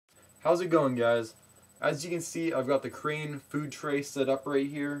How's it going, guys? As you can see, I've got the Crane food tray set up right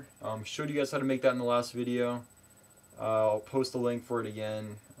here. Showed you guys how to make that in the last video. I'll post a link for it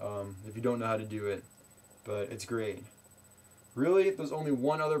again if you don't know how to do it, but it's great. Really, there's only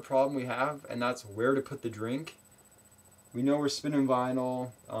one other problem we have, and that's where to put the drink. We know we're spinning vinyl.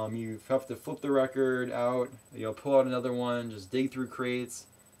 You have to flip the record out, pull out another one, just dig through crates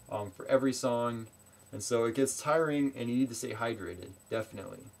for every song, and so it gets tiring, and you need to stay hydrated,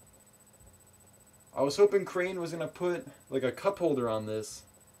 definitely. I was hoping Crane was going to put like a cup holder on this,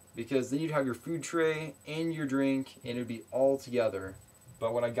 because then you'd have your food tray and your drink and it'd be all together.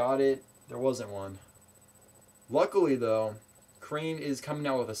 But when I got it, there wasn't one. Luckily though, Crane is coming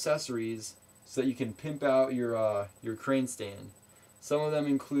out with accessories so that you can pimp out your Crane stand. Some of them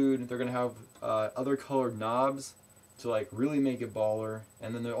include, they're going to have other colored knobs to like really make it baller,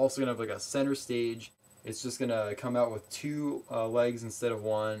 and then they're also going to have like a center stage. It's just going to come out with two legs instead of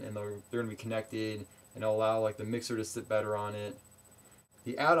one, and they're going to be connected, and it'll allow like the mixer to sit better on it.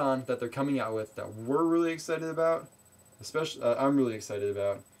 The add-on that they're coming out with that we're really excited about, especially I'm really excited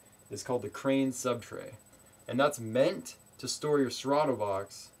about, is called the Crane Subtray. And that's meant to store your Serato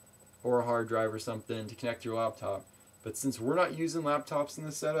box or a hard drive or something to connect to your laptop. But since we're not using laptops in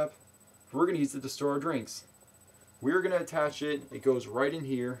this setup, we're going to use it to store our drinks. We're going to attach it. It goes right in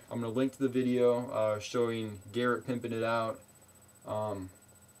here. I'm going to link to the video showing Garrett pimping it out. We're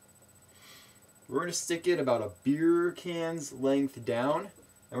going to stick it about a beer can's length down,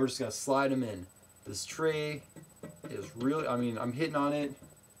 and we're just going to slide them in. This tray is really, I'm hitting on it.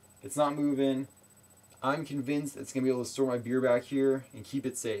 It's not moving. I'm convinced it's going to be able to store my beer back here and keep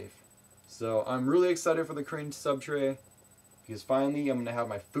it safe. So I'm really excited for the Crane sub tray, because finally I'm going to have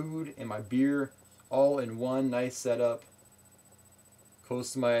my food and my beer all in one nice setup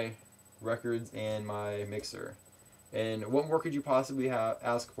close to my records and my mixer. And what more could you possibly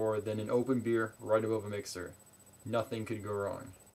ask for than an open beer right above a mixer? Nothing could go wrong.